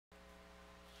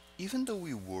even though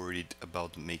we worried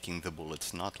about making the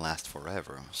bullets not last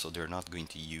forever, so they're not going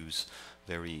to use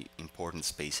very important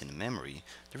space in memory,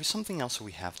 there is something else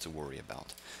we have to worry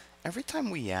about. Every time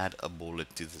we add a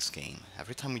bullet to this game,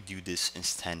 every time we do this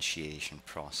instantiation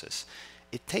process,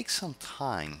 it takes some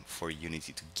time for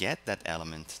Unity to get that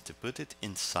element, to put it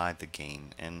inside the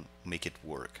game and make it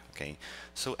work, okay?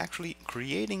 So actually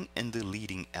creating and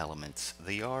deleting elements,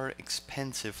 they are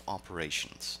expensive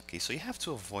operations, okay? So you have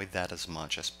to avoid that as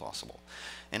much as possible.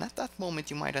 And at that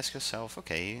moment you might ask yourself,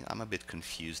 okay, I'm a bit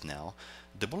confused now.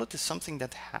 The bullet is something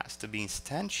that has to be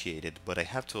instantiated, but I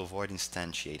have to avoid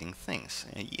instantiating things.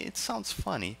 It sounds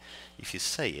funny if you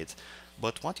say it,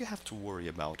 but what you have to worry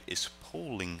about is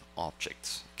polling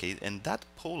objects, okay? And that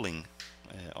polling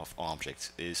of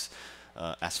objects is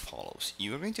as follows.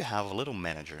 You are going to have a little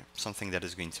manager, something that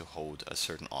is going to hold a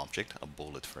certain object, a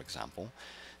bullet for example.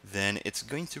 Then it's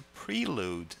going to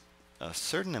preload a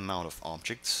certain amount of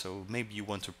objects, so maybe you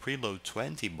want to preload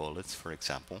 20 bullets for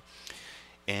example,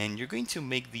 and you're going to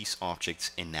make these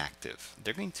objects inactive.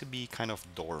 They're going to be kind of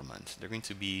dormant. They're going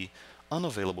to be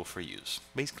unavailable for use.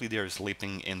 Basically, they are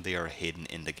sleeping and they are hidden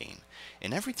in the game.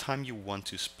 And every time you want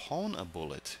to spawn a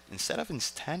bullet, instead of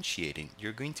instantiating,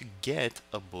 you're going to get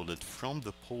a bullet from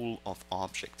the pool of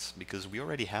objects, because we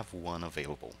already have one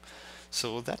available.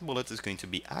 So that bullet is going to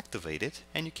be activated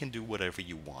and you can do whatever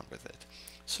you want with it.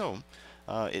 So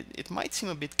it might seem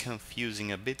a bit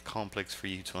confusing, a bit complex for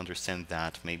you to understand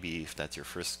that, maybe if that's your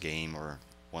first game or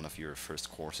one of your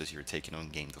first courses you're taking on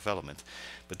game development.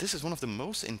 But this is one of the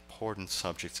most important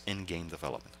subjects in game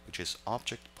development, which is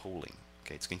object pooling.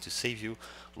 Okay, it's going to save you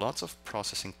lots of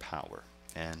processing power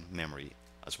and memory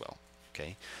as well.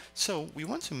 Okay, so we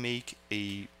want to make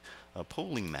a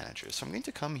pooling manager. So I'm going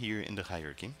to come here in the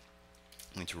hierarchy.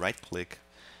 I'm going to right click.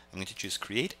 I'm going to choose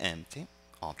create empty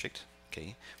object.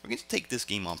 Okay, we're going to take this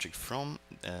game object from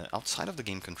outside of the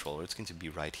game controller. It's going to be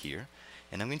right here,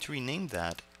 and I'm going to rename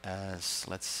that as,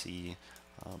 let's see,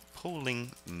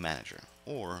 pooling manager,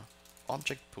 or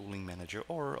object pooling manager,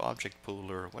 or object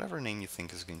pooler, whatever name you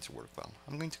think is going to work well.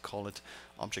 I'm going to call it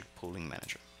object pooling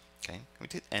manager. Okay, we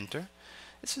hit enter.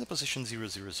 It's in the position 000.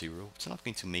 It's not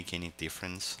going to make any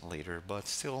difference later, but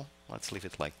still, let's leave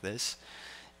it like this.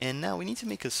 And now we need to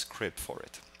make a script for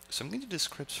it. So I'm going to the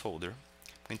scripts folder.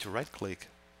 I'm going to right click,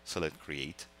 select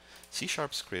create, C#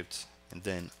 script, and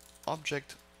then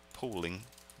object pooling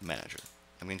manager.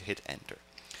 I'm going to hit enter.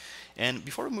 And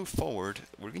before we move forward,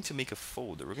 we're going to make a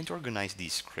folder. We're going to organize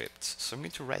these scripts. So I'm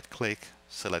going to right click,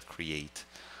 select create,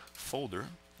 folder,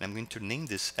 and I'm going to name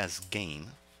this as game.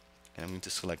 And I'm going to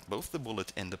select both the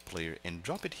bullet and the player and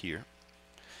drop it here.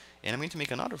 And I'm going to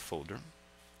make another folder,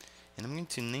 and I'm going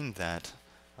to name that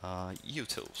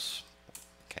utils.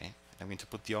 Okay, I'm going to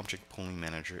put the object pooling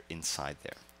manager inside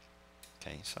there.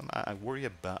 Okay, so I worry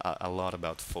a lot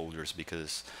about folders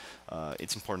because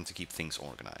it's important to keep things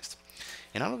organized.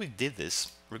 And now that we did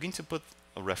this, we're going to put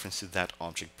a reference to that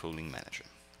object pooling manager.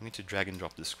 I'm going to drag and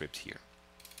drop the script here.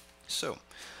 So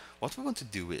what we want to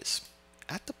do is,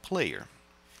 at the player,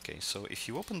 okay, so if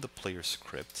you open the player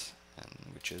script,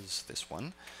 which is this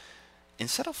one,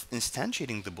 instead of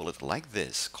instantiating the bullet like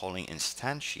this, calling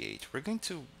instantiate, we're going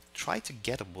to try to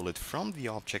get a bullet from the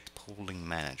object pooling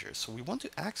manager. So we want to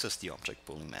access the object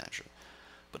pooling manager.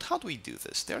 But how do we do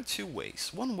this? There are two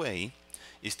ways. One way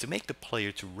is to make the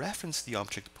player to reference the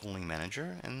object pooling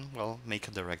manager and, well, make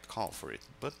a direct call for it.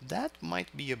 But that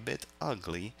might be a bit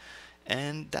ugly,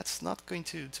 and that's not going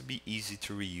to be easy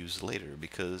to reuse later,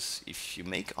 because if you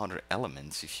make other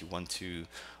elements, if you want to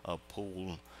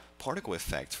pull particle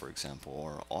effects, for example,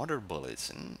 or other bullets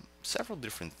and several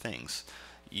different things,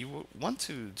 you want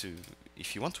to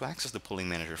if you want to access the pooling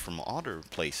manager from other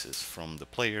places, from the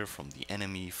player, from the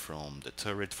enemy, from the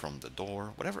turret, from the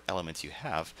door, whatever elements you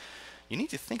have, you need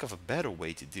to think of a better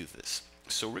way to do this.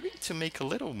 So we're going to make a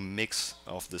little mix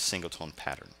of the Singleton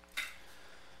pattern.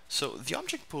 So the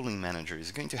object pooling manager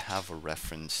is going to have a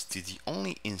reference to the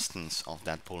only instance of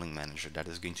that pooling manager that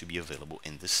is going to be available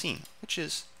in the scene, which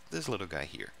is this little guy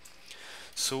here.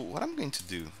 So what I'm going to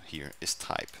do here is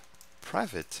type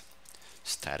private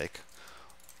static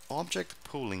object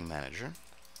pooling manager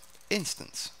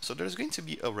instance. So there's going to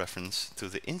be a reference to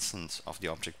the instance of the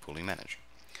object pooling manager.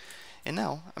 And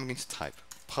now I'm going to type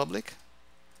public,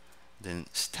 then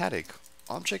static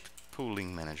object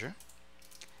pooling manager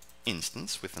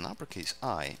instance with an uppercase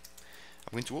I.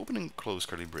 I'm going to open and close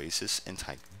curly braces and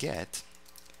type get,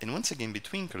 and once again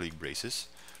between curly braces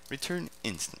return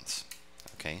instance.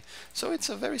 Okay, so it's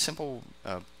a very simple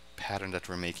pattern that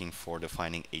we're making for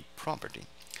defining a property.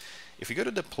 If we go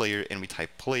to the player and we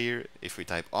type player, if we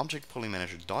type object pooling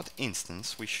manager dot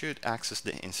instance, we should access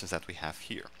the instance that we have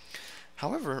here.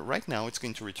 However, right now it's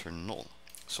going to return null.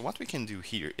 So what we can do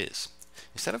here is,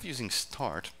 instead of using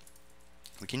start,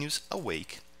 we can use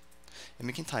awake, and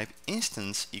we can type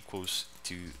instance equals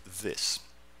to this.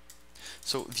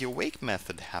 So the awake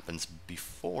method happens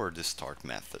before the start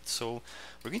method. So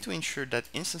we're going to ensure that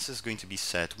instance is going to be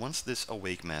set once this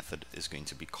awake method is going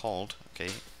to be called,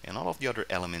 okay? And all of the other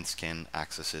elements can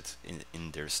access it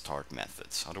in their start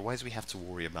methods. Otherwise we have to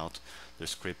worry about the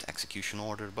script execution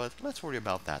order, but let's worry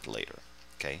about that later,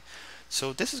 okay?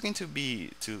 So this is going to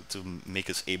be to make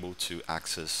us able to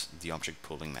access the object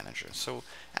pooling manager. So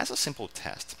as a simple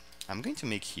test, I'm going to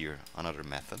make here another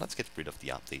method. Let's get rid of the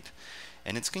update.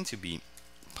 And it's going to be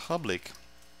public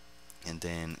and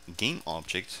then game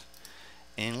object,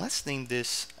 and let's name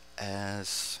this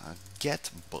as get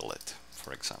bullet,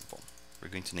 for example. We're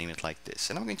going to name it like this,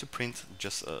 and I'm going to print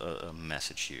just a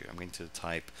message here. I'm going to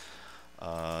type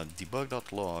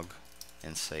debug.log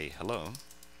and say hello,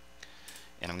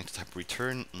 and I'm going to type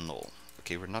return null.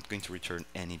 Okay, we're not going to return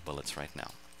any bullets right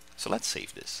now. So let's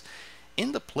save this.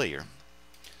 In the player,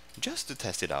 just to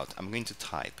test it out, I'm going to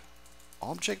type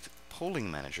object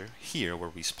pooling manager here where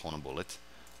we spawn a bullet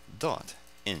dot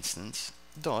instance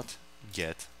dot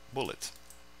get bullet,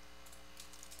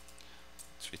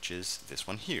 which is this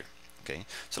one here. Okay,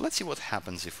 so let's see what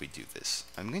happens if we do this.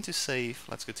 I'm going to save.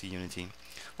 Let's go to Unity.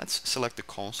 Let's select the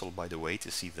console, by the way,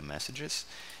 to see the messages.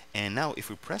 And now if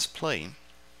we press play,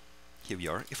 here we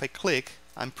are. If I click,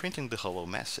 I'm printing the hello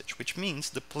message, which means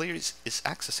the player is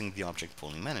accessing the object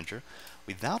pooling manager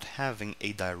without having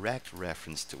a direct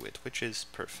reference to it, which is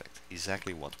perfect,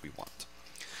 exactly what we want.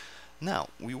 Now,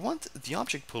 we want the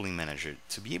object pooling manager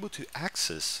to be able to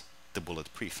access the bullet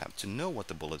prefab, to know what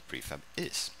the bullet prefab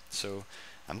is. So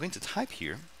I'm going to type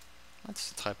here,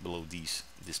 let's type below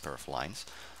this pair of lines,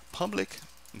 public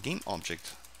game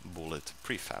object bullet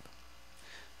prefab.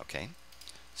 Okay,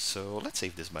 so let's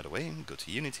save this, by the way, go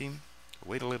to Unity,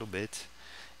 wait a little bit,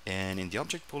 and in the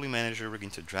object pooling manager we're going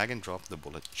to drag and drop the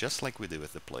bullet just like we did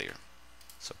with the player.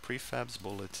 So prefabs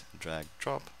bullet, drag,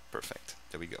 drop, perfect,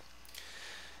 there we go.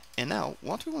 And now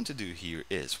what we want to do here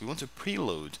is we want to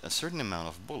preload a certain amount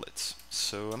of bullets.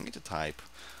 So I'm going to type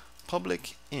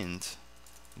public int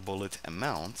bullet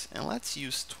amount, and let's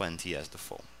use 20 as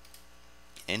default.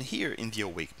 And here in the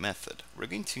awake method we're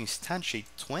going to instantiate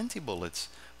 20 bullets,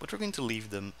 but we're going to leave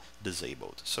them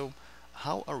disabled. So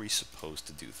how are we supposed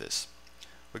to do this?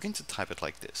 We're going to type it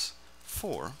like this: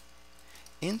 for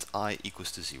int I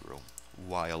equals to 0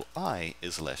 while I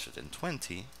is lesser than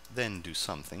 20, then do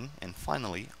something, and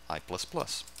finally I++.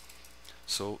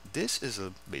 So this is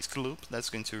a basic loop that's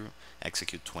going to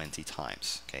execute 20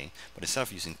 times, okay? But instead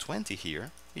of using 20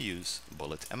 here, we use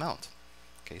bullet amount.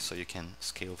 Okay, so you can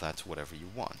scale that to whatever you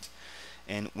want.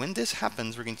 And when this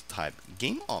happens, we're going to type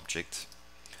game object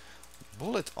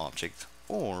bullet object,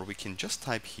 or we can just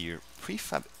type here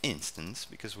prefab instance,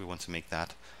 because we want to make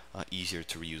that easier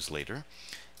to reuse later,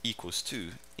 equals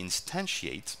to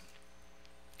instantiate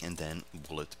and then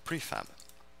bullet prefab.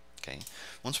 Okay,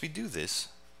 once we do this,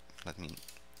 let me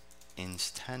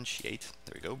instantiate,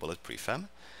 there we go, bullet prefab.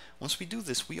 Once we do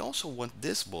this, we also want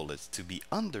this bullet to be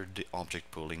under the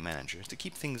object pooling manager to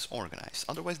keep things organized.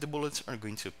 Otherwise the bullets are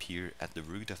going to appear at the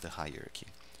root of the hierarchy.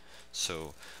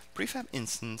 So prefab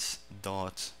instance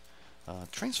dot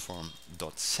transform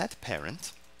dot set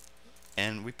parent,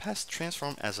 and we pass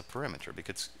transform as a parameter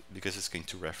because it's going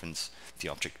to reference the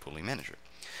object pooling manager.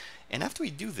 And after we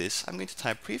do this, I'm going to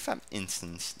type prefab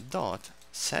instance dot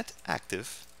set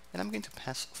active, and I'm going to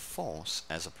pass false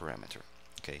as a parameter.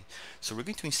 Okay, so we're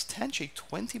going to instantiate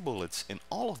 20 bullets, and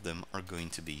all of them are going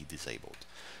to be disabled.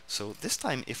 So this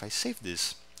time, if I save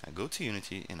this, I go to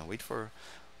Unity and I wait for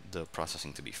the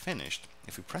processing to be finished.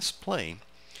 If we press play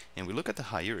and we look at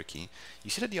the hierarchy,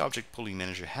 you see that the object pooling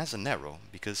manager has an arrow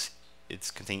because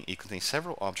it contains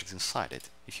several objects inside it.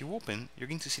 If you open, you're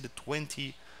going to see the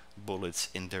 20 bullets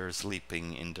in their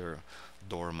sleeping, in their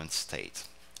dormant state,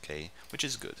 okay, which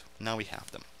is good. Now we have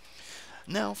them.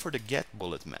 Now for the get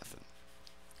bullet method,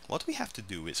 what we have to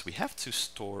do is we have to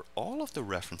store all of the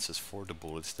references for the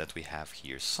bullets that we have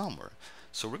here somewhere.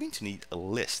 So we're going to need a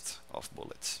list of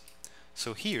bullets.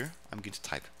 So here I'm going to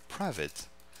type private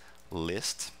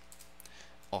list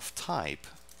of type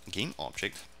game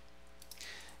object,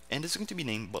 and it's going to be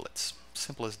named bullets.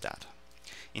 Simple as that.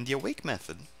 In the awake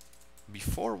method,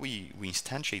 before we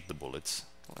instantiate the bullets,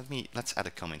 let's add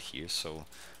a comment here. So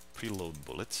preload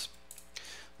bullets.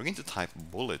 We're going to type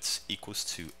bullets equals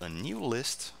to a new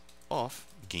list of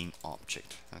game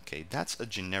object. Okay, that's a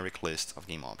generic list of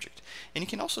game object. And you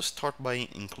can also start by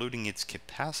including its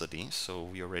capacity. So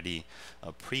we already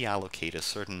pre-allocate a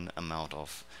certain amount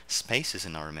of spaces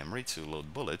in our memory to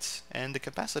load bullets, and the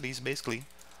capacity is basically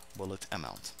bullet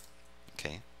amount.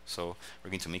 Okay, so we're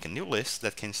going to make a new list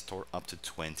that can store up to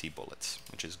 20 bullets,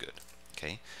 which is good.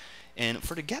 Okay, and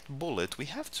for the get bullet, we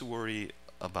have to worry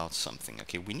about something.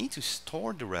 Okay, we need to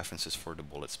store the references for the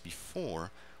bullets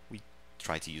before we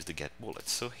try to use the get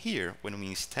bullets. So here, when we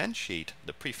instantiate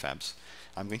the prefabs,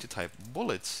 I'm going to type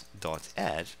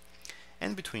bullets.add,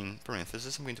 and between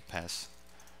parentheses I'm going to pass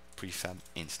prefab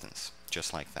instance,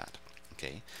 just like that.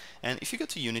 Okay, and if you go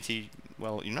to Unity,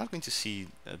 well, you're not going to see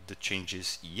the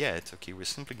changes yet. Okay, we're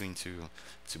simply going to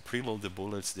preload the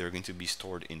bullets. They're going to be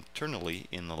stored internally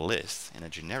in a list, in a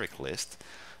generic list,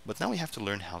 but now we have to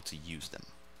learn how to use them.